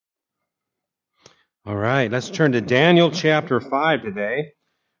All right, let's turn to Daniel chapter 5 today.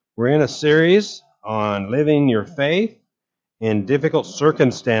 We're in a series on living your faith in difficult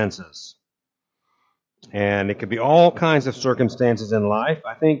circumstances. And it could be all kinds of circumstances in life.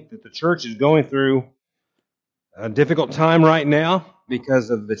 I think that the church is going through a difficult time right now because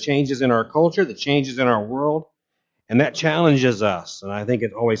of the changes in our culture, the changes in our world, and that challenges us. And I think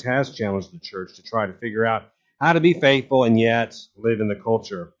it always has challenged the church to try to figure out how to be faithful and yet live in the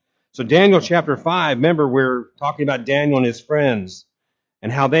culture. So Daniel chapter 5, remember we're talking about Daniel and his friends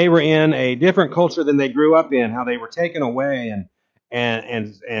and how they were in a different culture than they grew up in, how they were taken away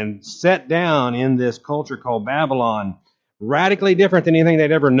and set down in this culture called Babylon, radically different than anything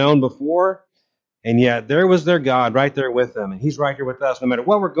they'd ever known before. And yet there was their God right there with them, and he's right here with us no matter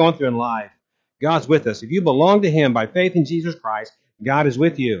what we're going through in life. God's with us. If you belong to him by faith in Jesus Christ, God is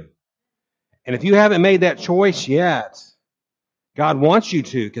with you. And if you haven't made that choice yet, God wants you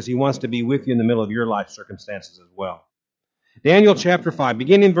to, because he wants to be with you in the middle of your life circumstances as well. Daniel chapter 5,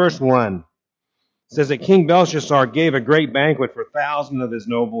 beginning in verse 1, says that King Belshazzar gave a great banquet for thousands of his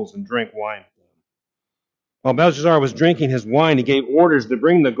nobles and drank wine. While Belshazzar was drinking his wine, he gave orders to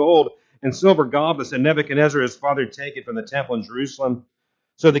bring the gold and silver goblets that Nebuchadnezzar his father had taken from the temple in Jerusalem,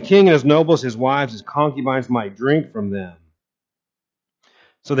 so the king and his nobles, his wives, his concubines might drink from them.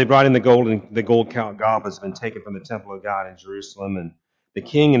 So they brought in the gold goblets that had been taken from the temple of God in Jerusalem, and the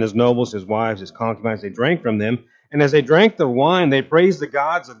king and his nobles, his wives, his concubines, they drank from them. And as they drank the wine, they praised the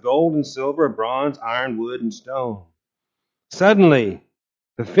gods of gold and silver, bronze, iron, wood, and stone. Suddenly,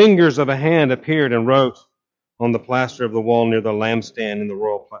 the fingers of a hand appeared and wrote on the plaster of the wall near the lampstand in the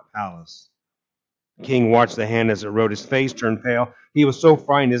royal palace. The king watched the hand as it wrote. His face turned pale. He was so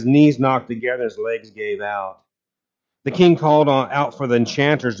frightened, his knees knocked together, his legs gave out. The king called out for the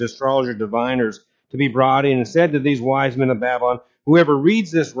enchanters, the astrologers, diviners to be brought in and said to these wise men of Babylon, whoever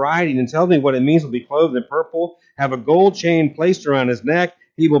reads this writing and tells me what it means will be clothed in purple, have a gold chain placed around his neck.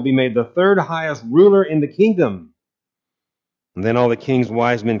 He will be made the third highest ruler in the kingdom. And then all the king's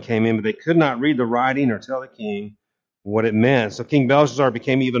wise men came in, but they could not read the writing or tell the king what it meant. So King Belshazzar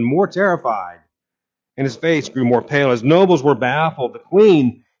became even more terrified, and his face grew more pale. His nobles were baffled. The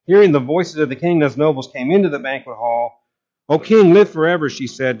queen, hearing the voices of the king and his nobles, came into the banquet hall. "O king, live forever," she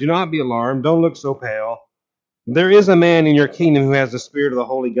said. "Do not be alarmed. Don't look so pale. There is a man in your kingdom who has the spirit of the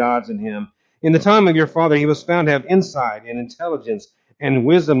holy gods in him. In the time of your father, he was found to have insight and intelligence and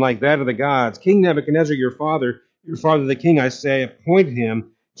wisdom like that of the gods. King Nebuchadnezzar, your father the king, I say, appointed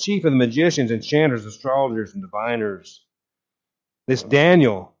him chief of the magicians, enchanters, astrologers, and diviners." This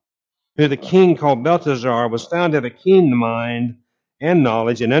Daniel, who the king called Belteshazzar, was found to have a keen mind and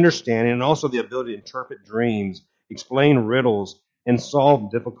knowledge and understanding, and also the ability to interpret dreams, explain riddles, and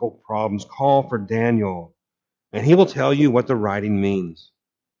solve difficult problems. Call for Daniel, and he will tell you what the writing means.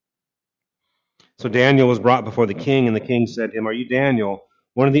 So Daniel was brought before the king, and the king said to him, "Are you Daniel,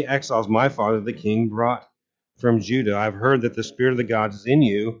 one of the exiles my father the king brought from Judah? I've heard that the spirit of the gods is in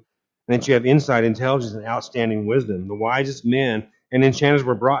you, and that you have insight, intelligence, and outstanding wisdom. The wisest men and enchanters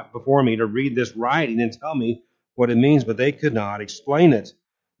were brought before me to read this writing and tell me what it means, but they could not explain it.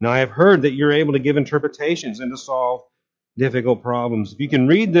 Now I have heard that you're able to give interpretations and to solve difficult problems. If you can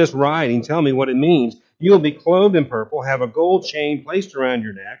read this writing, tell me what it means. You will be clothed in purple, have a gold chain placed around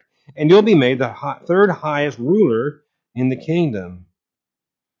your neck, and you'll be made the third highest ruler in the kingdom."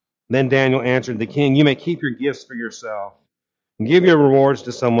 Then Daniel answered the king, "You may keep your gifts for yourself and give your rewards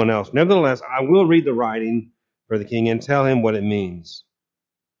to someone else. Nevertheless, I will read the writing for the king and tell him what it means."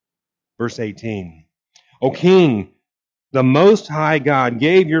 Verse 18, "O king, the Most High God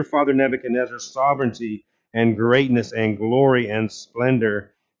gave your father Nebuchadnezzar sovereignty and greatness and glory and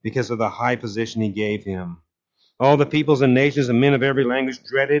splendor because of the high position he gave him. All the peoples and nations and men of every language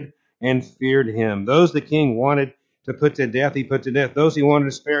dreaded and feared him. Those the king wanted to put to death, he put to death. Those he wanted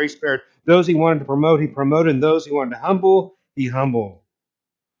to spare, he spared. Those he wanted to promote, he promoted. And those he wanted to humble, he humbled.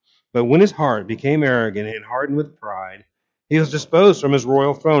 But when his heart became arrogant and hardened with pride, he was disposed from his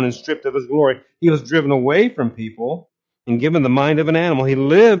royal throne and stripped of his glory. He was driven away from people and given the mind of an animal. He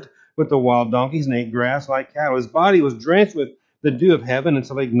lived with the wild donkeys and ate grass like cattle. His body was drenched with the dew of heaven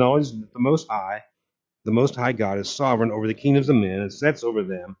until he acknowledged that the Most High God is sovereign over the kingdoms of men and sets over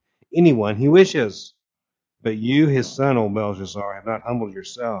them anyone he wishes. But you, his son, O Belshazzar, have not humbled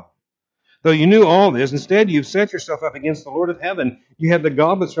yourself. Though you knew all this, instead you've set yourself up against the Lord of heaven. You had the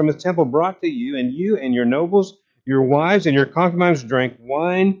goblets from his temple brought to you and your nobles, your wives, and your concubines drank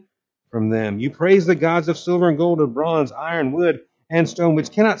wine from them. You praised the gods of silver and gold, of bronze, iron, wood, and stone,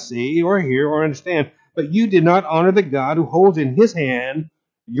 which cannot see or hear or understand. But you did not honor the God who holds in his hand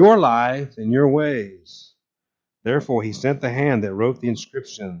your life and your ways. Therefore he sent the hand that wrote the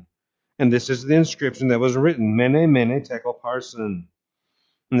inscription And this is the inscription that was written, Mene, Mene, Tekel, Parsin.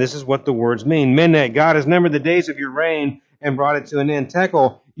 And this is what the words mean. Mene, God has numbered the days of your reign and brought it to an end.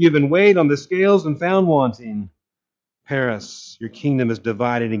 Tekel, you've been weighed on the scales and found wanting. Paris, your kingdom is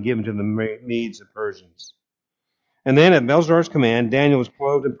divided and given to the Medes and Persians. And then at Belshazzar's command, Daniel was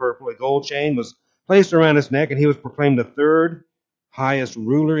clothed in purple. A gold chain was placed around his neck, and he was proclaimed the third highest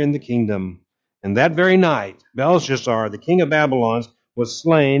ruler in the kingdom. And that very night, Belshazzar, the king of Babylon, was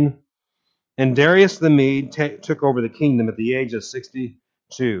slain, and Darius the Mede took over the kingdom at the age of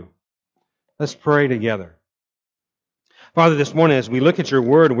 62. Let's pray together. Father, this morning as we look at your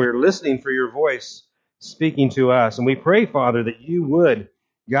word, we're listening for your voice speaking to us. And we pray, Father, that you would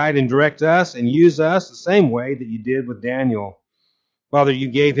guide and direct us and use us the same way that you did with Daniel. Father, you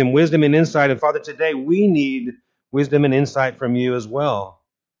gave him wisdom and insight. And Father, today we need wisdom and insight from you as well.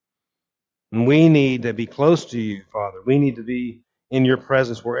 And we need to be close to you, Father. We need to be in your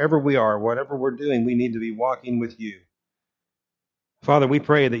presence wherever we are, whatever we're doing, we need to be walking with you. Father, we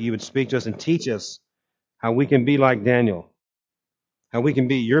pray that you would speak to us and teach us how we can be like Daniel, how we can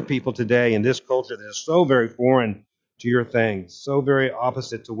be your people today in this culture that is so very foreign to your things, so very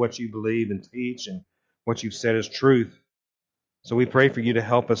opposite to what you believe and teach and what you've said is truth. So we pray for you to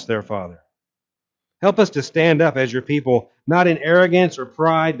help us there, Father. Help us to stand up as your people, not in arrogance or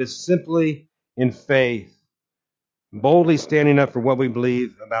pride, but simply in faith, boldly standing up for what we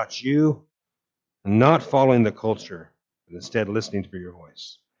believe about you, and not following the culture, but instead listening for your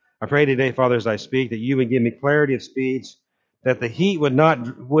voice. I pray today, Father, as I speak, that you would give me clarity of speech, that the heat would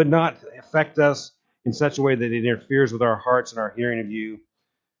not affect us in such a way that it interferes with our hearts and our hearing of you.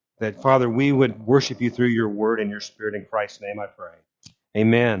 That, Father, we would worship you through your word and your spirit. In Christ's name I pray.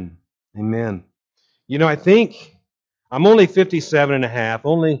 Amen. Amen. You know, I think I'm only 57 and a half,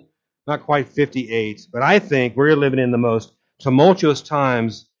 only not quite 58, but I think we're living in the most tumultuous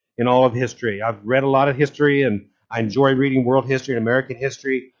times in all of history. I've read a lot of history, and I enjoy reading world history and American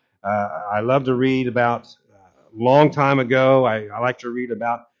history. I love to read about a long time ago. I like to read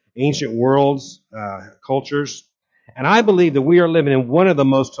about ancient worlds, cultures. And I believe that we are living in one of the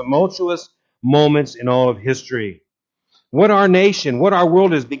most tumultuous moments in all of history. What our nation, what our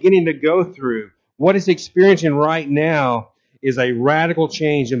world is beginning to go through, what it's experiencing right now is a radical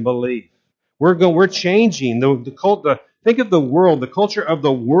change in belief. We're changing. Think of the world, the culture of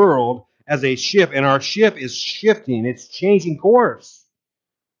the world as a ship, and our ship is shifting. It's changing course.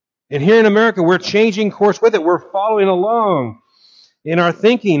 And here in America, we're changing course with it. We're following along in our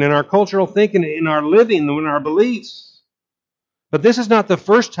thinking, in our cultural thinking, in our living, in our beliefs. But this is not the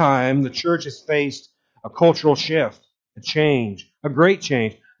first time the church has faced a cultural shift, a change, a great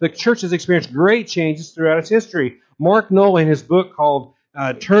change. The church has experienced great changes throughout its history. Mark Knoll, in his book called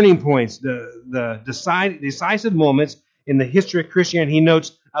Turning Points, the decisive moments in the history of Christianity, he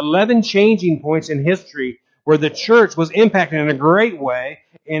notes 11 changing points in history where the church was impacted in a great way,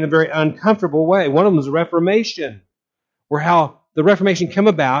 in a very uncomfortable way. One of them was the Reformation, where how the Reformation came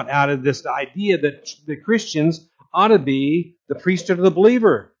about out of this idea that the Christians ought to be the priesthood of the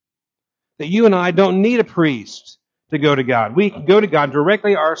believer. That you and I don't need a priest to go to God. We can go to God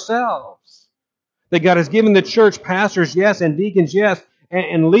directly ourselves. That God has given the church pastors, yes, and deacons, yes,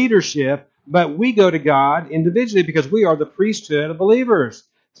 and leadership, but we go to God individually because we are the priesthood of believers.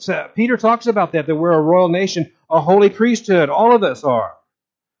 So Peter talks about that we're a royal nation, a holy priesthood. All of us are.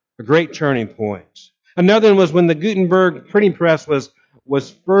 A great turning point. Another one was when the Gutenberg printing press was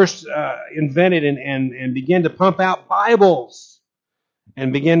first invented and began to pump out Bibles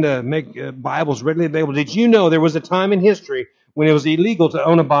and began to make Bibles readily available. Did you know there was a time in history when it was illegal to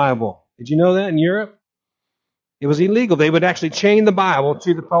own a Bible? Did you know that in Europe? It was illegal. They would actually chain the Bible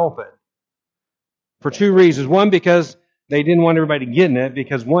to the pulpit for two reasons. One, because they didn't want everybody getting it,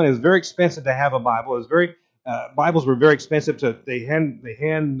 because one, it was very expensive to have a Bible. It was Bibles were very expensive they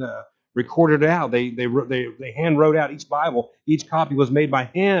hand recorded it out. They hand wrote out each Bible. Each copy was made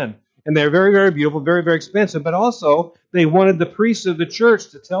by hand. And they're very, very beautiful, very, very expensive. But also, they wanted the priests of the church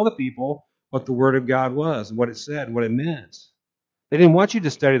to tell the people what the Word of God was, and what it said, and what it meant. They didn't want you to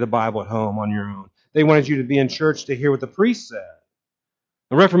study the Bible at home on your own. They wanted you to be in church to hear what the priest said.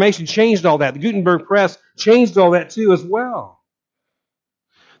 The Reformation changed all that. The Gutenberg press changed all that too as well.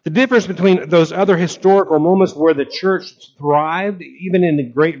 The difference between those other historical moments where the church thrived, even in the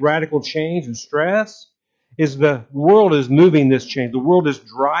great radical change and stress, is the world is moving this change. The world is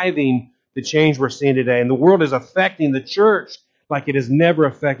driving the change we're seeing today. And the world is affecting the church like it has never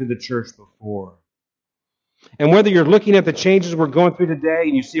affected the church before. And whether you're looking at the changes we're going through today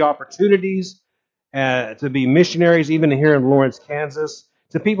and you see opportunities to be missionaries, even here in Lawrence, Kansas,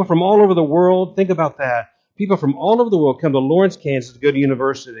 to people from all over the world, think about that. People from all over the world come to Lawrence, Kansas to go to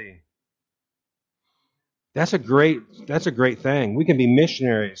university. That's a great thing. We can be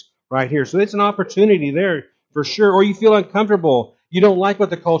missionaries right here. So it's an opportunity there for sure. Or you feel uncomfortable. You don't like what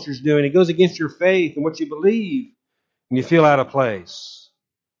the culture's doing. It goes against your faith and what you believe, and you feel out of place.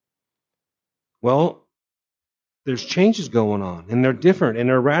 Well, there's changes going on, and they're different, and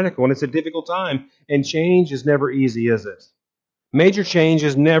they're radical, and it's a difficult time. And change is never easy, is it? Major change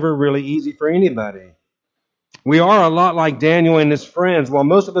is never really easy for anybody. We are a lot like Daniel and his friends. While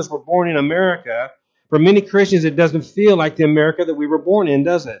most of us were born in America, for many Christians, it doesn't feel like the America that we were born in,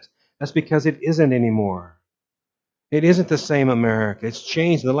 does it? That's because it isn't anymore. It isn't the same America. It's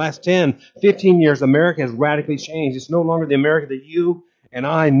changed. In the last 10, 15 years, America has radically changed. It's no longer the America that you and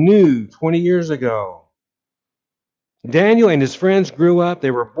I knew 20 years ago. Daniel and his friends grew up.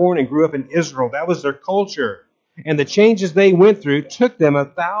 They were born and grew up in Israel. That was their culture. And the changes they went through took them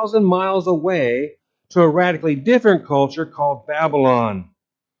 1,000 miles away to a radically different culture called Babylon.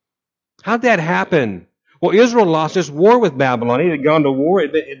 How'd that happen? Well, Israel lost its war with Babylon. It had gone to war.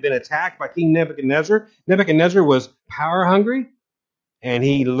 It had been attacked by King Nebuchadnezzar. Nebuchadnezzar was power hungry, and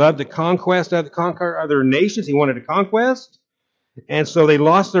he loved to conquer other nations. He wanted to conquest. And so they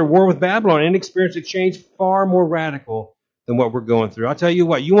lost their war with Babylon and experienced a change far more radical than what we're going through. I'll tell you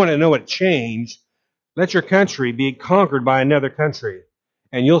what, you want to know what change, let your country be conquered by another country,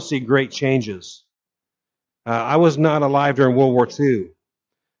 and you'll see great changes. I was not alive during World War II,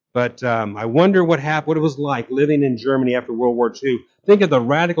 but I wonder what it was like living in Germany after World War II. Think of the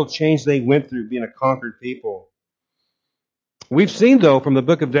radical change they went through being a conquered people. We've seen, though, from the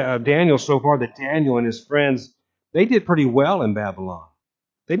book of Daniel so far that Daniel and his friends, they did pretty well in Babylon.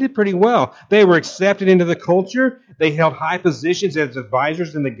 They did pretty well. They were accepted into the culture. They held high positions as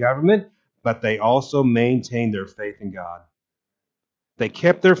advisors in the government, but they also maintained their faith in God. They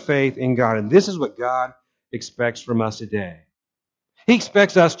kept their faith in God, and this is what God expects from us today. He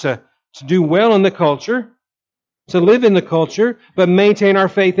expects us to do well in the culture, to live in the culture, but maintain our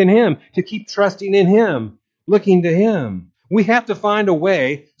faith in Him, to keep trusting in Him, looking to Him. We have to find a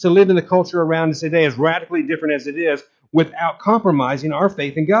way to live in the culture around us today, as radically different as it is, without compromising our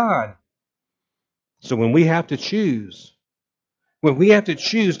faith in God. So when we have to choose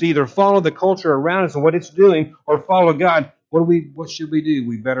to either follow the culture around us and what it's doing or follow God, what should we do?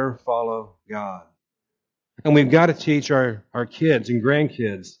 We better follow God. And we've got to teach our kids and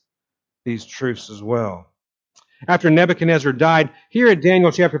grandkids these truths as well. After Nebuchadnezzar died, here at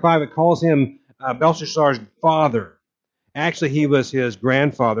Daniel chapter 5, it calls him Belshazzar's father. Actually, he was his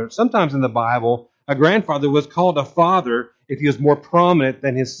grandfather. Sometimes in the Bible, a grandfather was called a father if he was more prominent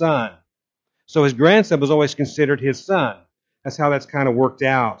than his son. So his grandson was always considered his son. That's how that's kind of worked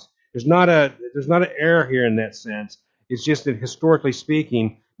out. There's not an error here in that sense. It's just that historically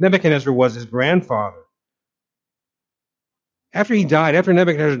speaking, Nebuchadnezzar was his grandfather. After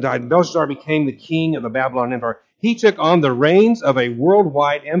Nebuchadnezzar died, Belshazzar became the king of the Babylon Empire. He took on the reins of a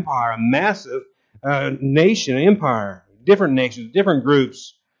worldwide empire, a massive empire, different nations, different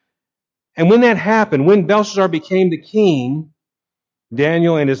groups. And when that happened, when Belshazzar became the king,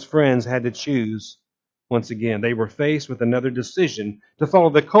 Daniel and his friends had to choose once again. They were faced with another decision, to follow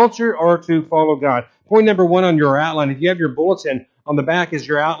the culture or to follow God. Point number 1 on your outline, if you have your bulletin, on the back is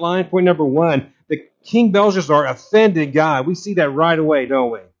your outline. Point number 1, the King Belshazzar offended God. We see that right away,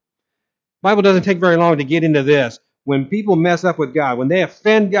 don't we? The Bible doesn't take very long to get into this. When people mess up with God, when they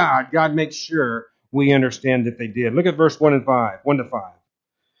offend God, God makes sure we understand that they did. Look at verse 1 to 5.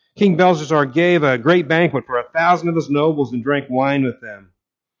 King Belshazzar gave a great banquet for 1,000 of his nobles and drank wine with them.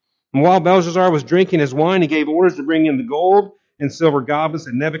 And while Belshazzar was drinking his wine, he gave orders to bring in the gold and silver goblets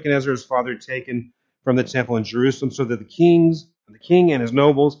that Nebuchadnezzar his father had taken from the temple in Jerusalem, so that the king and his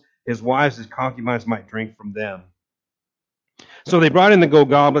nobles, his wives, his concubines might drink from them. So they brought in the gold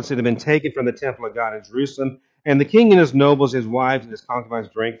goblets that had been taken from the temple of God in Jerusalem, and the king and his nobles, his wives, and his concubines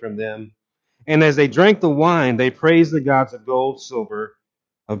drank from them. And as they drank the wine, they praised the gods of gold, silver,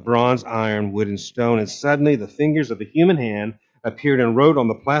 of bronze, iron, wood, and stone. And suddenly the fingers of a human hand appeared and wrote on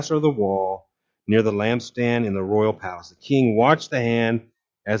the plaster of the wall near the lampstand in the royal palace. The king watched the hand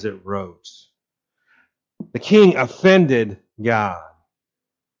as it wrote. The king offended God.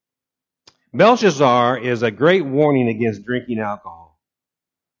 Belshazzar is a great warning against drinking alcohol.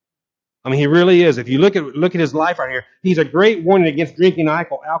 I mean, he really is. If you look at his life right here, he's a great warning against drinking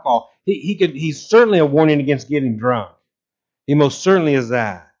alcohol. He's certainly a warning against getting drunk. He most certainly is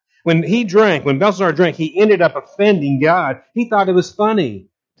that. When Belshazzar drank, he ended up offending God. He thought it was funny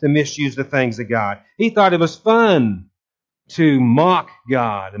to misuse the things of God. He thought it was fun to mock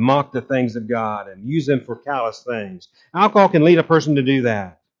God and mock the things of God and use them for callous things. Alcohol can lead a person to do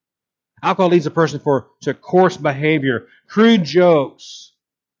that. Alcohol leads a person to coarse behavior, crude jokes,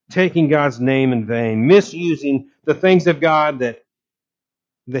 taking God's name in vain, misusing the things of God that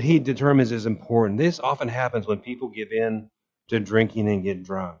he determines is important. This often happens when people give in to drinking and get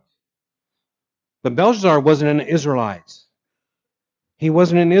drunk. But Belshazzar wasn't an Israelite. He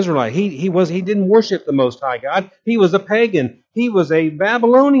wasn't an Israelite. He didn't worship the Most High God. He was a pagan. He was a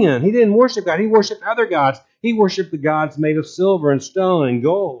Babylonian. He didn't worship God. He worshiped other gods. He worshiped the gods made of silver and stone and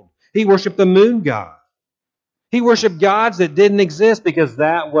gold. He worshiped the moon god. He worshiped gods that didn't exist because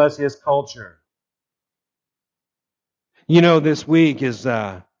that was his culture. You know, this week is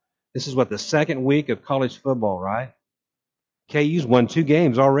the second week of college football, right? KU's won 2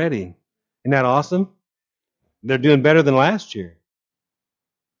 games already. Isn't that awesome? They're doing better than last year.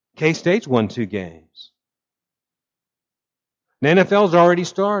 K-State's won 2 games. The NFL's already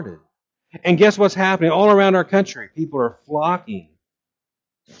started. And guess what's happening all around our country? People are flocking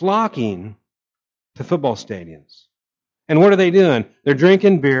to football stadiums. And what are they doing? They're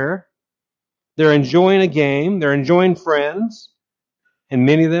drinking beer. They're enjoying a game. They're enjoying friends. And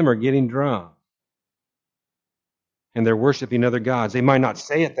many of them are getting drunk. And they're worshiping other gods. They might not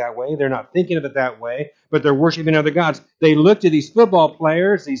say it that way. They're not thinking of it that way. But they're worshiping other gods. They look to these football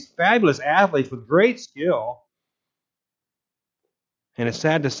players, these fabulous athletes with great skill. And it's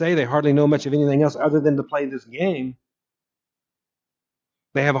sad to say they hardly know much of anything else other than to play this game.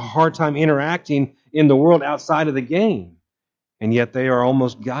 They have a hard time interacting in the world outside of the game. And yet they are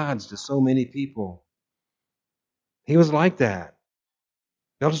almost gods to so many people. He was like that.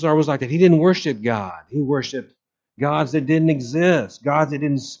 Belshazzar was like that. He didn't worship God. He worshiped gods that didn't exist, gods that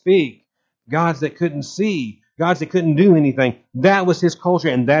didn't speak, gods that couldn't see, gods that couldn't do anything. That was his culture,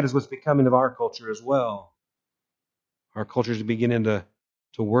 and that is what's becoming of our culture as well. Our culture is beginning to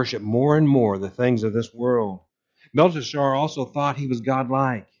worship more and more the things of this world. Belshazzar also thought he was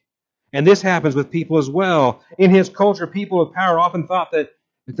godlike. And this happens with people as well. In his culture, people of power often thought that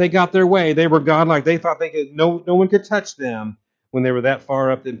if they got their way, they were godlike. They thought no one could touch them when they were that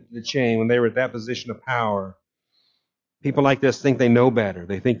far up the chain, when they were at that position of power. People like this think they know better.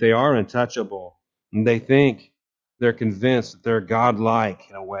 They think they are untouchable. And they think they're convinced that they're godlike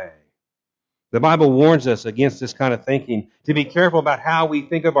in a way. The Bible warns us against this kind of thinking, to be careful about how we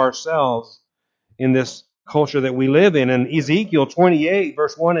think of ourselves in this culture that we live in. In Ezekiel 28,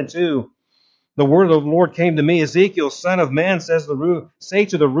 verse 1 and 2, the word of the Lord came to me, Ezekiel, son of man, say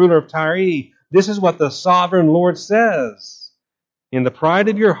to the ruler of Tyre, this is what the sovereign Lord says. In the pride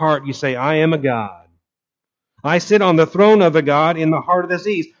of your heart you say, I am a god. I sit on the throne of a god in the heart of the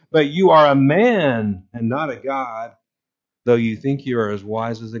seas, but you are a man and not a god, though you think you are as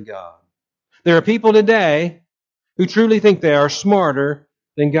wise as a god. There are people today who truly think they are smarter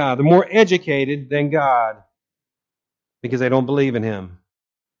than God. They're more educated than God because they don't believe in Him.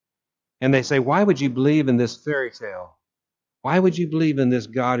 And they say, why would you believe in this fairy tale? Why would you believe in this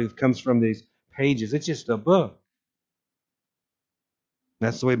God who comes from these pages? It's just a book.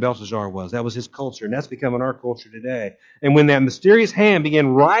 That's the way Belshazzar was. That was his culture, and that's becoming our culture today. And when that mysterious hand began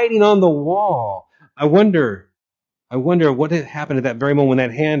writing on the wall, I wonder what had happened at that very moment when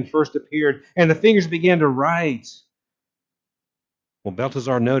that hand first appeared and the fingers began to write. Well,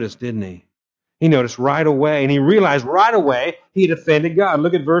 Belshazzar noticed, didn't he? He noticed right away, and he realized right away he had offended God.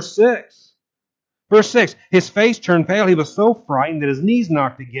 Look at verse 6. Verse 6, his face turned pale. He was so frightened that his knees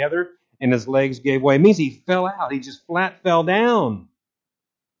knocked together and his legs gave way. It means he fell out. He just flat fell down.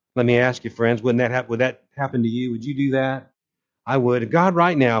 Let me ask you, friends, would that happen to you? Would you do that? I would. If God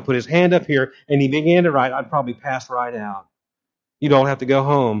right now put his hand up here and he began to write, I'd probably pass right out. You don't have to go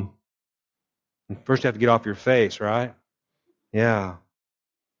home. First you have to get off your face, right? Yeah.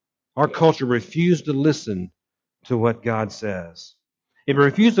 Our culture refused to listen to what God says. It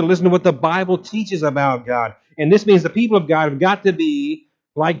refused to listen to what the Bible teaches about God. And this means the people of God have got to be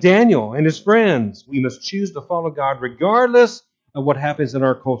like Daniel and his friends. We must choose to follow God regardless of what happens in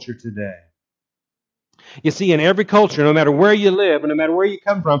our culture today. You see, in every culture, no matter where you live and no matter where you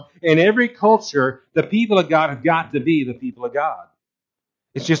come from, in every culture, the people of God have got to be the people of God.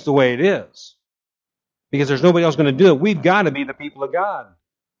 It's just the way it is. Because there's nobody else going to do it. We've got to be the people of God.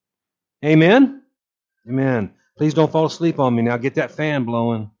 Amen? Amen. Please don't fall asleep on me now. Get that fan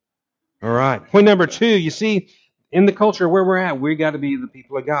blowing. All right. Point number 2, you see, in the culture where we're at, we've got to be the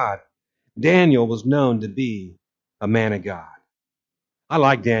people of God. Daniel was known to be a man of God. I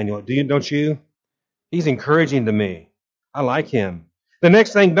like Daniel. Don't you? He's encouraging to me. I like him. The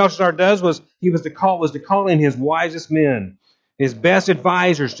next thing Belshazzar does was to call in his wisest men, his best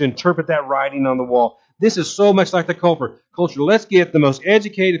advisors to interpret that writing on the wall. This is so much like the culture. Let's get the most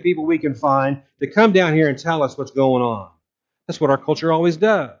educated people we can find to come down here and tell us what's going on. That's what our culture always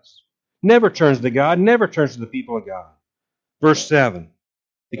does. Never turns to God, never turns to the people of God. Verse 7.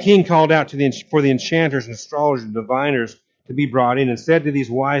 The king called out for the enchanters and astrologers and diviners to be brought in and said to these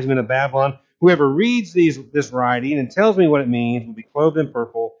wise men of Babylon, whoever reads this writing and tells me what it means will be clothed in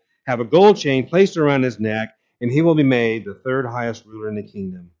purple, have a gold chain placed around his neck, and he will be made the third highest ruler in the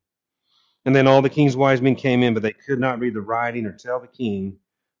kingdom. And then all the king's wise men came in, but they could not read the writing or tell the king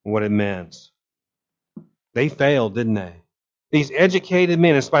what it meant. They failed, didn't they? These educated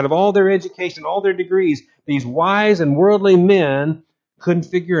men, in spite of all their education, all their degrees, these wise and worldly men couldn't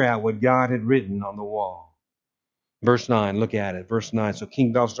figure out what God had written on the wall. Verse 9, look at it. Verse 9, so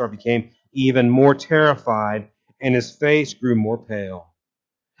King Belshazzar became even more terrified, and his face grew more pale.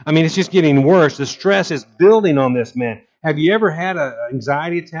 I mean, it's just getting worse. The stress is building on this man. Have you ever had an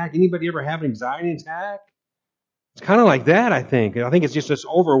anxiety attack? Anybody ever have an anxiety attack? It's kind of like that, I think. I think it's just this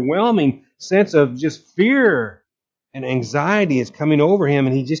overwhelming sense of just fear and anxiety is coming over him,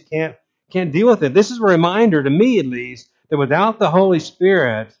 and he just can't deal with it. This is a reminder, to me at least, that without the Holy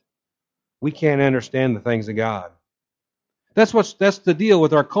Spirit, we can't understand the things of God. That's the deal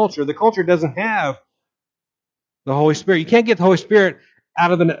with our culture. The culture doesn't have the Holy Spirit. You can't get the Holy Spirit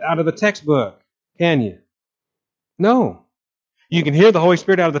out of the textbook, can you? No. You can hear the Holy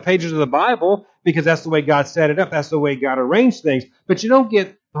Spirit out of the pages of the Bible because that's the way God set it up. That's the way God arranged things. But you don't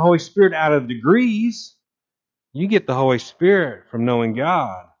get the Holy Spirit out of degrees. You get the Holy Spirit from knowing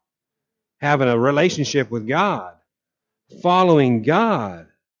God, having a relationship with God, following God,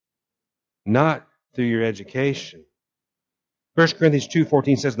 not through your education. 1 Corinthians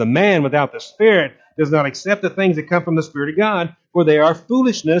 2:14 says, the man without the Spirit does not accept the things that come from the Spirit of God, for they are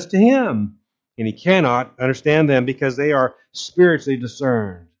foolishness to him, and he cannot understand them because they are spiritually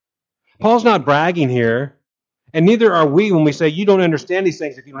discerned. Paul's not bragging here, and neither are we when we say you don't understand these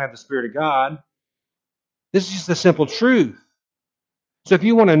things if you don't have the Spirit of God. This is just the simple truth. So if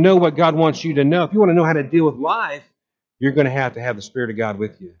you want to know what God wants you to know, if you want to know how to deal with life, you're going to have the Spirit of God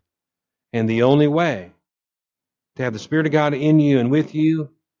with you. And the only way to have the Spirit of God in you and with you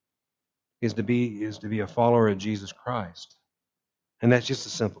is to be a follower of Jesus Christ. And that's just the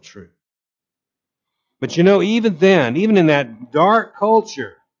simple truth. But you know, even then, even in that dark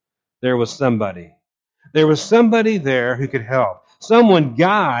culture, there was somebody. There was somebody there who could help. Someone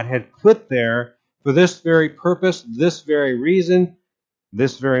God had put there for this very purpose, this very reason,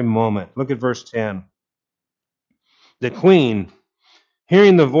 this very moment. Look at verse 10. The queen,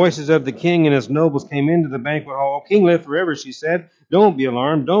 hearing the voices of the king and his nobles, came into the banquet hall. King, live forever, she said. Don't be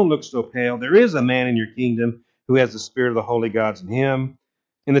alarmed. Don't look so pale. There is a man in your kingdom who has the spirit of the holy gods in him.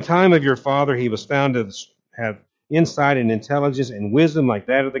 In the time of your father, he was found to have insight and intelligence and wisdom like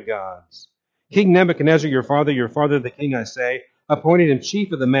that of the gods. King Nebuchadnezzar, your father the king, I say, appointed him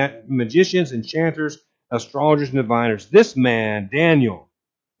chief of the magicians, enchanters, astrologers, and diviners. This man, Daniel,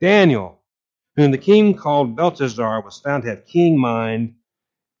 whom the king called Belteshazzar, was found to have king mind,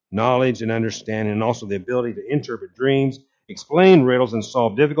 knowledge, and understanding, and also the ability to interpret dreams, explain riddles, and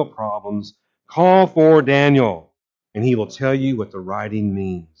solve difficult problems. Call for Daniel, and he will tell you what the writing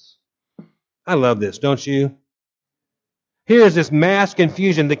means. I love this, don't you? Here is this mass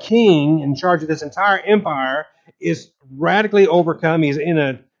confusion. The king in charge of this entire empire is radically overcome. He's in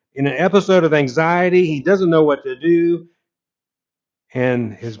an episode of anxiety. He doesn't know what to do.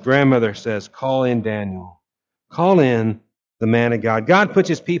 And his grandmother says, call in Daniel. Call in the man of God. God puts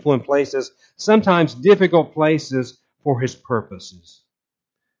his people in places, sometimes difficult places, for his purposes.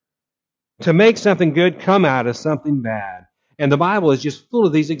 To make something good come out of something bad. And the Bible is just full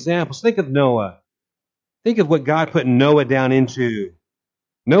of these examples. Think of Noah. Think of what God put Noah down into.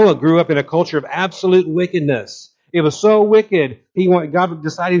 Noah grew up in a culture of absolute wickedness. It was so wicked, God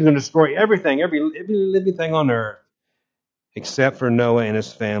decided he was going to destroy everything, every living thing on earth, except for Noah and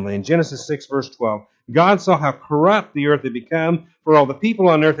his family. In Genesis 6, verse 12, God saw how corrupt the earth had become, for all the people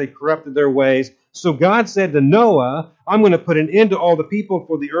on earth had corrupted their ways. So God said to Noah, I'm going to put an end to all the people,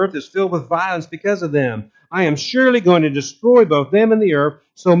 for the earth is filled with violence because of them. I am surely going to destroy both them and the earth,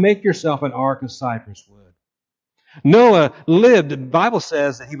 so make yourself an ark of cypress wood. Noah lived, the Bible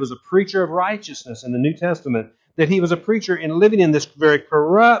says that he was a preacher of righteousness in the New Testament, that he was a preacher in living in this very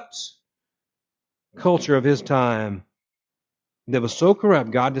corrupt culture of his time that was so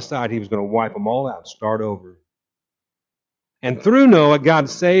corrupt, God decided he was going to wipe them all out, start over. And through Noah, God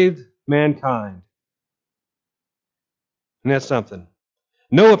saved mankind. And that's something.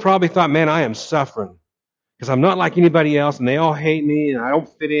 Noah probably thought, man, I am suffering because I'm not like anybody else, and they all hate me, and I don't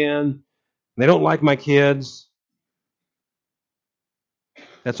fit in, and they don't like my kids.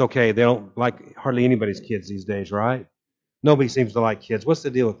 That's okay. They don't like hardly anybody's kids these days, right? Nobody seems to like kids. What's the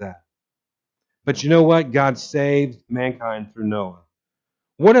deal with that? But you know what? God saved mankind through Noah.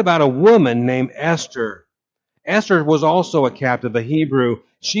 What about a woman named Esther? Esther was also a captive, a Hebrew.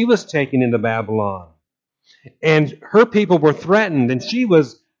 She was taken into Babylon. And her people were threatened, and she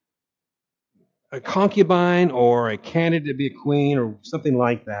was a concubine or a candidate to be a queen or something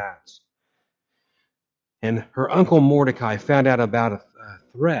like that. And her uncle Mordecai found out about a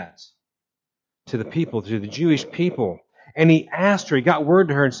threat to the people, to the Jewish people. And he asked her, he got word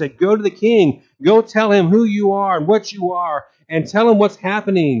to her and said, go to the king, go tell him who you are and what you are, and tell him what's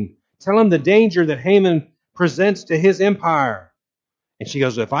happening. Tell him the danger that Haman presents to his empire. And she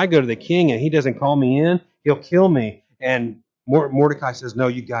goes, if I go to the king and he doesn't call me in, he'll kill me. And Mordecai says, no,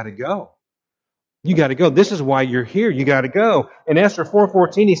 you got to go. You got to go. This is why you're here. You got to go. In Esther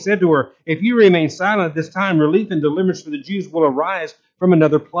 4:14, he said to her, if you remain silent at this time, relief and deliverance for the Jews will arise from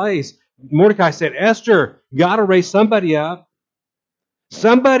another place. Mordecai said, Esther, got to raise somebody up.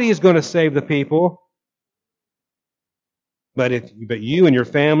 Somebody is going to save the people. But you and your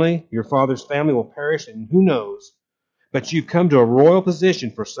family, your father's family will perish, and who knows? But you've come to a royal position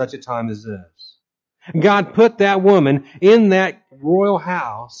for such a time as this. God put that woman in that royal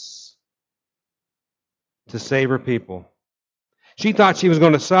house to save her people. She thought she was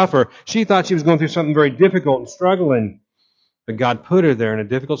going to suffer. She thought she was going through something very difficult and struggling. But God put her there in a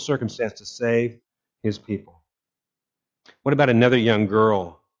difficult circumstance to save his people. What about another young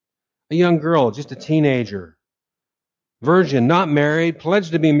girl? A young girl, just a teenager. Virgin, not married,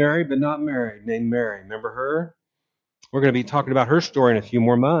 pledged to be married, but not married, named Mary. Remember her? We're going to be talking about her story in a few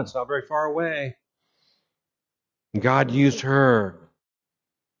more months, not very far away. God used her,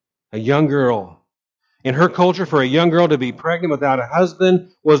 a young girl. In her culture, for a young girl to be pregnant without a husband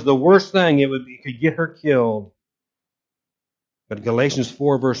was the worst thing. It could get her killed. But Galatians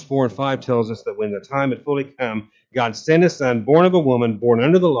 4, verse 4 and 5 tells us that when the time had fully come, God sent his son, born of a woman, born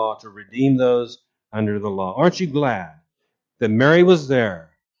under the law, to redeem those under the law. Aren't you glad that Mary was there?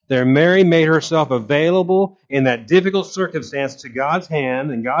 That Mary made herself available in that difficult circumstance to God's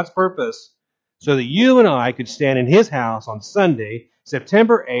hand and God's purpose so that you and I could stand in his house on Sunday,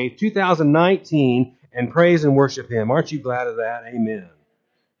 September 8th, 2019, and praise and worship him. Aren't you glad of that? Amen.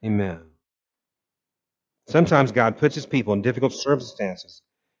 Amen. Sometimes God puts his people in difficult circumstances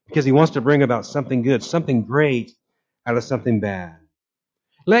because he wants to bring about something good, something great out of something bad.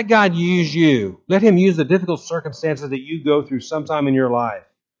 Let God use you. Let him use the difficult circumstances that you go through sometime in your life.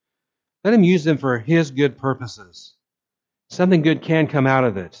 Let him use them for his good purposes. Something good can come out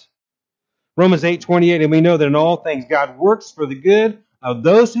of it. Romans 8:28, and we know that in all things God works for the good of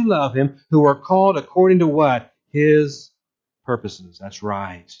those who love him, who are called according to what? His purposes. That's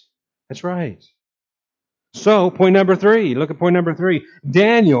right. That's right. So, point number 3. Look at point number 3.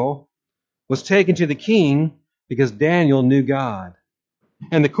 Daniel was taken to the king because Daniel knew God.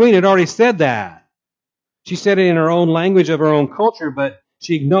 And the queen had already said that. She said it in her own language of her own culture, but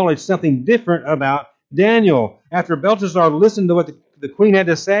she acknowledged something different about Daniel. After Belshazzar listened to what the queen had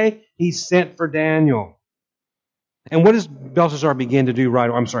to say, he sent for Daniel. And what does Belshazzar begin to do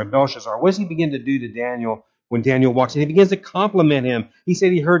Belshazzar. What does he begin to do to Daniel when Daniel walks in? He begins to compliment him. He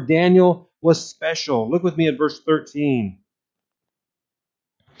said he heard Daniel was special. Look with me at verse 13.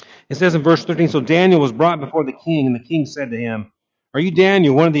 It says in verse 13, so Daniel was brought before the king, and the king said to him, are you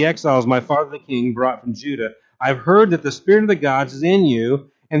Daniel, one of the exiles my father the king brought from Judah? I've heard that the spirit of the gods is in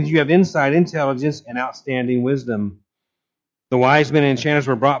you, and that you have insight, intelligence, and outstanding wisdom. The wise men and enchanters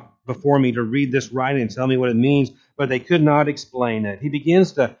were brought before me to read this writing and tell me what it means, but they could not explain it. He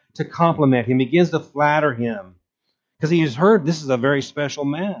begins to compliment him. He begins to flatter him because he has heard this is a very special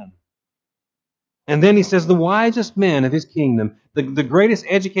man. And then he says the wisest men of his kingdom, the greatest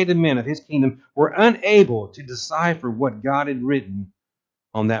educated men of his kingdom, were unable to decipher what God had written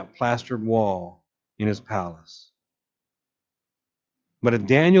on that plastered wall in his palace. But if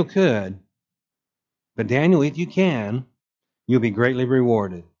Daniel could, Daniel, if you can, you'll be greatly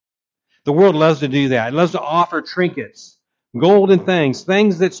rewarded. The world loves to do that. It loves to offer trinkets, golden things,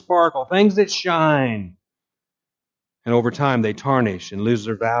 things that sparkle, things that shine. And over time they tarnish and lose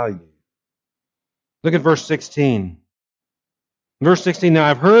their value. Look at verse 16. Verse 16, now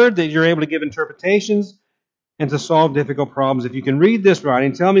I've heard that you're able to give interpretations and to solve difficult problems. If you can read this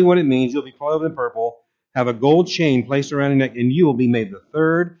writing, tell me what it means. You'll be clothed in purple, have a gold chain placed around your neck, and you will be made the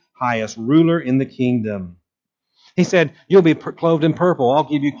third highest ruler in the kingdom. He said, you'll be clothed in purple. I'll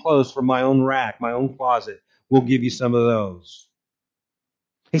give you clothes from my own rack, my own closet. We'll give you some of those.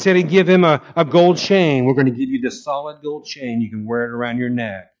 He said he'd give him a gold chain. We're going to give you this solid gold chain. You can wear it around your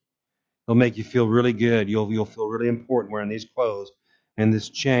neck. It'll make you feel really good. You'll feel really important wearing these clothes and this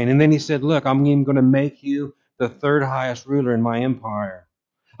chain. And then he said, look, I'm even going to make you the third highest ruler in my empire.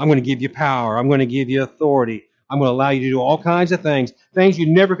 I'm going to give you power. I'm going to give you authority. I'm going to allow you to do all kinds of things you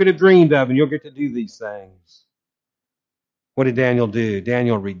never could have dreamed of, and you'll get to do these things. What did Daniel do?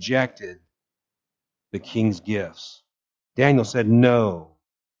 Daniel rejected the king's gifts. Daniel said no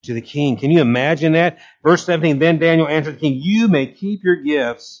to the king. Can you imagine that? Verse 17, then Daniel answered the king, you may keep your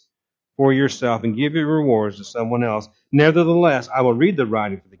gifts for yourself and give your rewards to someone else. Nevertheless, I will read the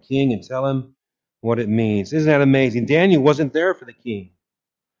writing for the king and tell him what it means. Isn't that amazing? Daniel wasn't there for the king.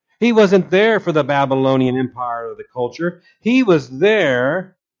 He wasn't there for the Babylonian Empire or the culture. He was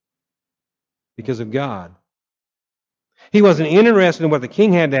there because of God. He wasn't interested in what the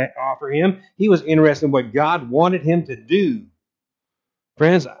king had to offer him. He was interested in what God wanted him to do.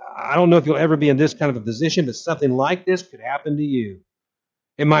 Friends, I don't know if you'll ever be in this kind of a position, but something like this could happen to you.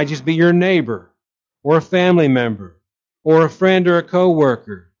 It might just be your neighbor or a family member or a friend or a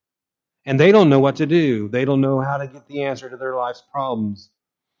coworker. And they don't know what to do. They don't know how to get the answer to their life's problems.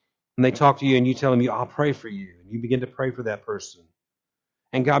 And they talk to you and you tell them, I'll pray for you. And you begin to pray for that person.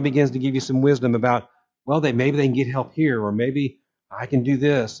 And God begins to give you some wisdom about, well, maybe they can get help here, or maybe I can do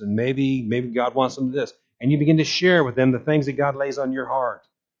this, and maybe God wants them to do this. And you begin to share with them the things that God lays on your heart,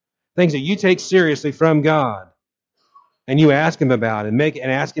 things that you take seriously from God, and you ask Him about and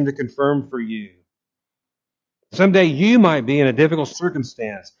ask Him to confirm for you. Someday you might be in a difficult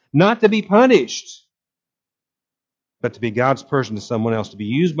circumstance, not to be punished, but to be God's person to someone else, to be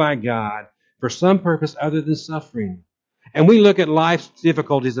used by God for some purpose other than suffering. And we look at life's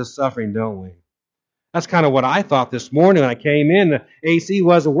difficulties as suffering, don't we? That's kind of what I thought this morning when I came in. The AC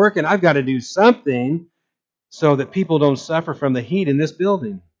wasn't working. I've got to do something so that people don't suffer from the heat in this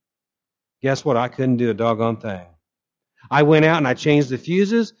building. Guess what? I couldn't do a doggone thing. I went out and I changed the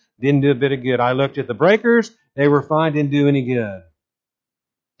fuses. Didn't do a bit of good. I looked at the breakers. They were fine. Didn't do any good.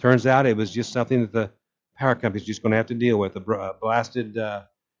 Turns out it was just something that the power company's just going to have to deal with, a blasted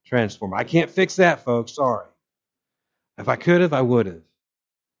transformer. I can't fix that, folks. Sorry. If I could have, I would have.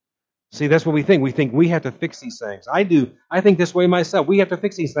 See, that's what we think. We think we have to fix these things. I do. I think this way myself. We have to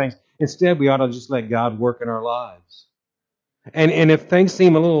fix these things. Instead, we ought to just let God work in our lives. And if things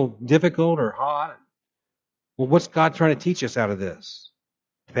seem a little difficult or hot, well, what's God trying to teach us out of this?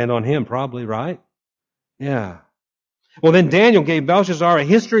 Depend on Him, probably, right? Yeah. Well, then Daniel gave Belshazzar a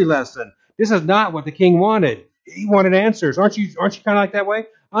history lesson. This is not what the king wanted. He wanted answers. Aren't you kind of like that way?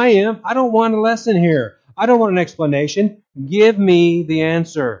 I am. I don't want a lesson here. I don't want an explanation. Give me the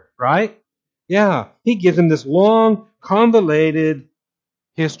answer, right? Yeah. He gives him this long, convoluted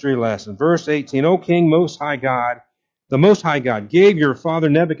history lesson. Verse 18, O King, Most High God, the Most High God gave your father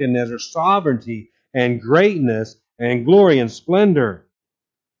Nebuchadnezzar sovereignty and greatness and glory and splendor.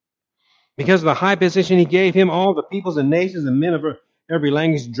 Because of the high position he gave him, all the peoples and nations and men of every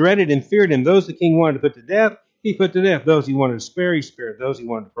language dreaded and feared him. Those the king wanted to put to death, he put to death. Those he wanted to spare, he spared. Those he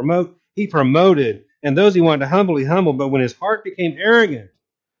wanted to promote, he promoted. And those he wanted to humble, he humbled. But when his heart became arrogant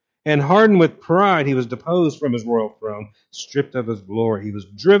and hardened with pride, he was deposed from his royal throne, stripped of his glory. He was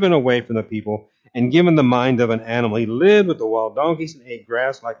driven away from the people and given the mind of an animal. He lived with the wild donkeys and ate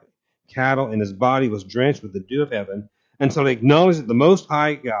grass like cattle, and his body was drenched with the dew of heaven, until he acknowledged that the Most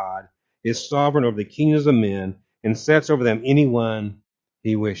High God is sovereign over the kingdoms of men and sets over them anyone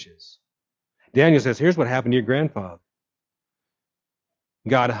he wishes. Daniel says, here's what happened to your grandfather.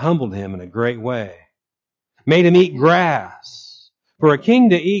 God humbled him in a great way. Made him eat grass. For a king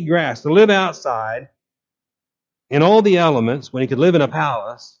to eat grass, to live outside in all the elements when he could live in a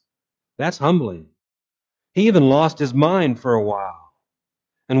palace, that's humbling. He even lost his mind for a while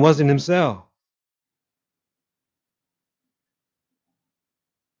and wasn't himself.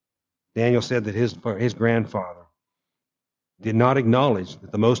 Daniel said that his grandfather did not acknowledge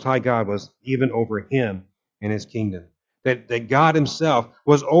that the Most High God was even over him and his kingdom. That God himself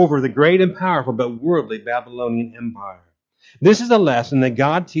was over the great and powerful but worldly Babylonian Empire. This is a lesson that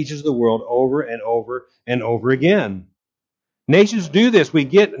God teaches the world over and over and over again. Nations do this.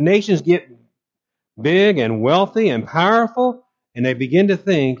 Nations get big and wealthy and powerful, and they begin to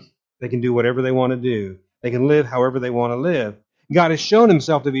think they can do whatever they want to do. They can live however they want to live. God has shown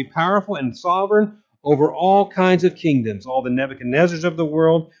himself to be powerful and sovereign over all kinds of kingdoms, all the Nebuchadnezzars of the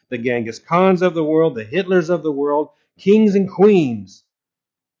world, the Genghis Khans of the world, the Hitlers of the world, kings and queens,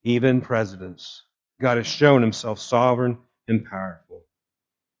 even presidents. God has shown himself sovereign and powerful.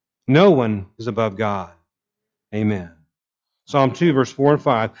 No one is above God. Amen. Psalm 2, verse 4 and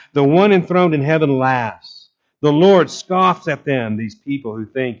 5. The one enthroned in heaven laughs. The Lord scoffs at them, these people who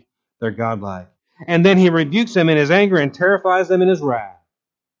think they're godlike. And then he rebukes them in his anger and terrifies them in his wrath.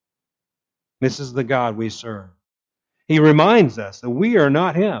 This is the God we serve. He reminds us that we are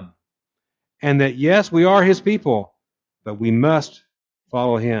not him. And that, yes, we are his people, but we must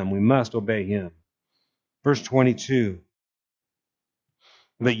follow him. We must obey him. Verse 22.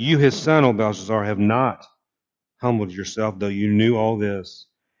 But you, his son, O Belshazzar, have not humbled yourself, though you knew all this.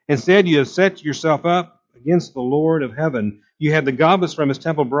 Instead, you have set yourself up against the Lord of heaven. You had the goblets from his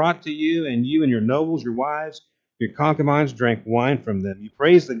temple brought to you, and you and your nobles, your wives, your concubines drank wine from them. You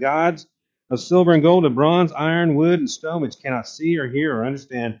praised the gods of silver and gold, of bronze, iron, wood, and stone, which cannot see or hear or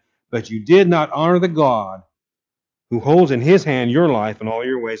understand. But you did not honor the God who holds in his hand your life and all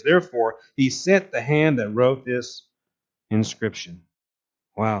your ways. Therefore, he set the hand that wrote this inscription.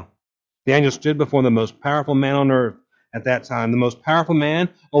 Wow. Daniel stood before the most powerful man on earth at that time, the most powerful man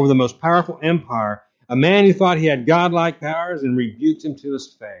over the most powerful empire, a man who thought he had godlike powers, and rebuked him to his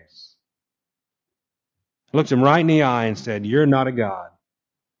face. Looked him right in the eye and said, "You're not a God,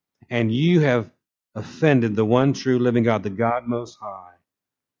 and you have offended the one true living God, the God Most High."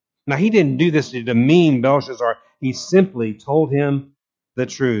 Now, he didn't do this to demean Belshazzar. He simply told him the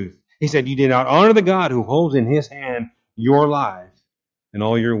truth. He said, "You did not honor the God who holds in his hand your life and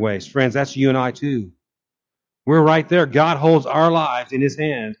all your ways." Friends, that's you and I too. We're right there. God holds our lives in his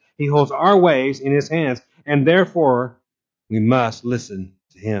hands. He holds our ways in his hands, and therefore we must listen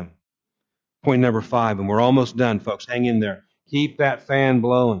to him. Point number 5, and we're almost done, folks. Hang in there. Keep that fan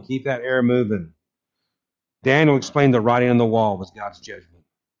blowing. Keep that air moving. Daniel explained the writing on the wall was God's judgment.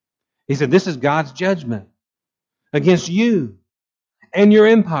 He said, this is God's judgment against you and your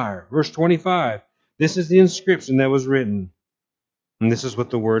empire. Verse 25, this is the inscription that was written. And this is what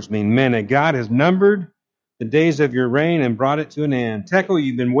the words mean. Men, and God has numbered the days of your reign and brought it to an end. Tekel,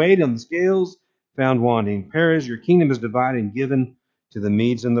 you've been weighed on the scales, found wanting. Perez, your kingdom is divided and given to the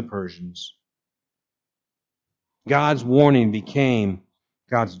Medes and the Persians. God's warning became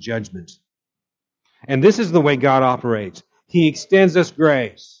God's judgment. And this is the way God operates. He extends us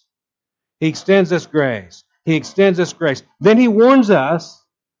grace. He extends us grace. He extends us grace. Then he warns us,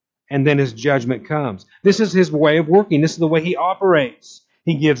 and then his judgment comes. This is his way of working. This is the way he operates.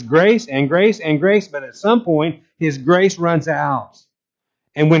 He gives grace and grace and grace, but at some point, his grace runs out.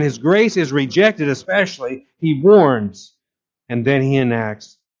 And when his grace is rejected especially, he warns, and then he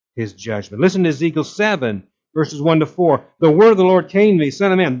enacts his judgment. Listen to Ezekiel 7, verses 1 to 4. The word of the Lord came to me,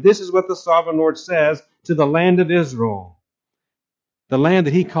 Son of man, this is what the sovereign Lord says to the land of Israel. The land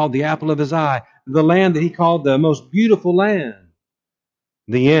that he called the apple of his eye. The land that he called the most beautiful land.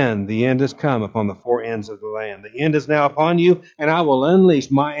 The end has come upon the four ends of the land. The end is now upon you, and I will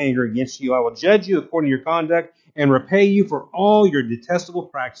unleash my anger against you. I will judge you according to your conduct and repay you for all your detestable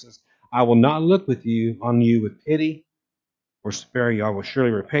practices. I will not look on you with pity or spare you. I will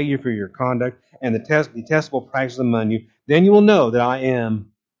surely repay you for your conduct and the detestable practices among you. Then you will know that I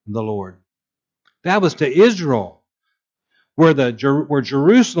am the Lord. That was to Israel, where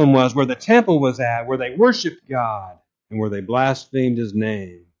Jerusalem was, where the temple was at, where they worshiped God, and where they blasphemed his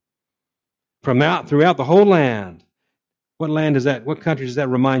name. Throughout the whole land. What land is that? What country does that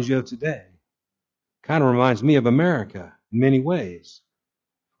remind you of today? Kind of reminds me of America in many ways.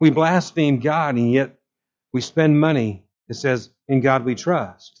 We blaspheme God, and yet we spend money that says, in God we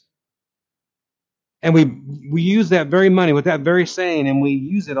trust. And we use that very money with that very saying, and we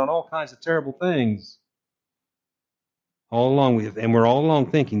use it on all kinds of terrible things. We're all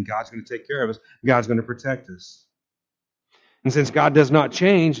along thinking God's going to take care of us. God's going to protect us. And since God does not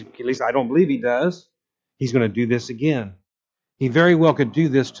change, at least I don't believe he does, he's going to do this again. He very well could do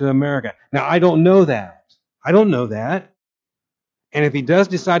this to America. Now, I don't know that. And if he does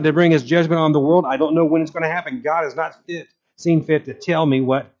decide to bring his judgment on the world, I don't know when it's going to happen. God has not seen fit to tell me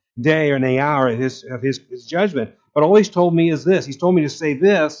what day or the hour of his judgment. But all he's told me is this. He's told me to say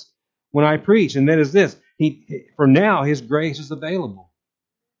this when I preach, and that is this. For now, his grace is available.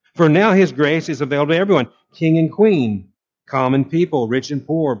 For now, his grace is available to everyone. King and queen, common people, rich and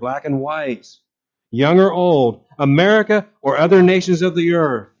poor, black and white, young or old, America or other nations of the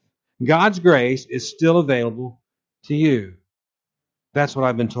earth. God's grace is still available to you. That's what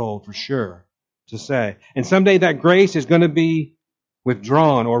I've been told for sure to say. And someday that grace is going to be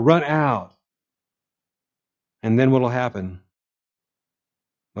withdrawn or run out. And then what will happen?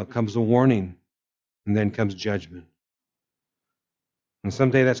 Well, comes a warning, and then comes judgment. And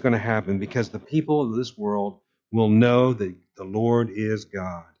someday that's going to happen because the people of this world will know that the Lord is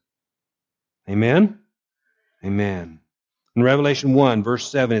God. Amen? Amen. In Revelation 1,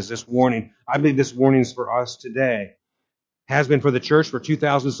 verse 7 is this warning. I believe this warning is for us today. Has been for the church for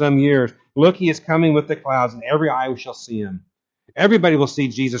 2,000 some years. Look, he is coming with the clouds, and every eye shall see him. Everybody will see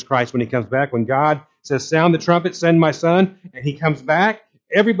Jesus Christ when he comes back. When God says, sound the trumpet, send my son, and he comes back,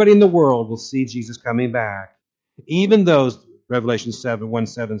 everybody in the world will see Jesus coming back. Even those, Revelation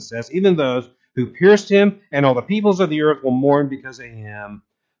 1:7 says, even those who pierced him, and all the peoples of the earth will mourn because of him.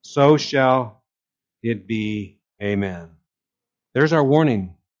 So shall it be. Amen. There's our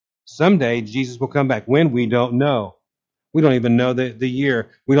warning. Someday Jesus will come back. When? We don't know. We don't even know the year.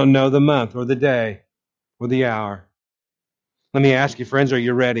 We don't know the month or the day or the hour. Let me ask you, friends, are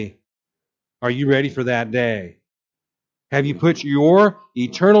you ready? Are you ready for that day? Have you put your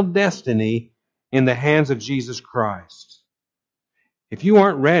eternal destiny in the hands of Jesus Christ? If you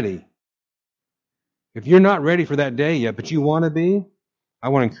aren't ready, if you're not ready for that day yet, but you want to be, I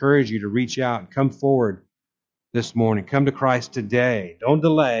want to encourage you to reach out and come forward this morning. Come to Christ today. Don't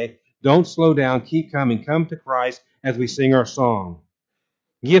delay. Don't slow down. Keep coming. Come to Christ as we sing our song.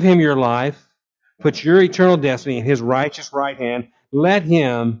 Give Him your life. Put your eternal destiny in His righteous right hand. Let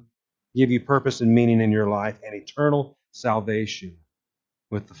Him give you purpose and meaning in your life and eternal salvation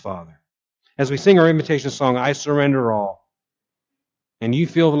with the Father. As we sing our invitation song, I surrender all, and you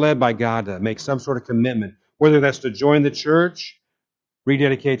feel led by God to make some sort of commitment, whether that's to join the church,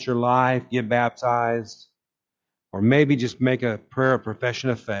 rededicate your life, get baptized, or maybe just make a prayer of profession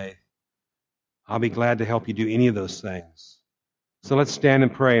of faith, I'll be glad to help you do any of those things. So let's stand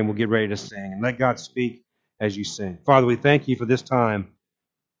and pray, and we'll get ready to sing. And let God speak as you sing. Father, we thank you for this time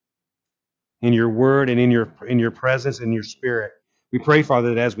in your word and in your presence and your spirit. We pray,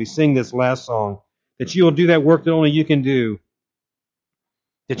 Father, that as we sing this last song, that you will do that work that only you can do,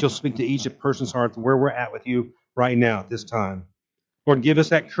 that you'll speak to each person's heart where we're at with you right now at this time. Lord, give us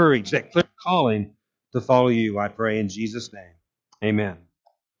that courage, that clear calling to follow you, I pray in Jesus' name. Amen.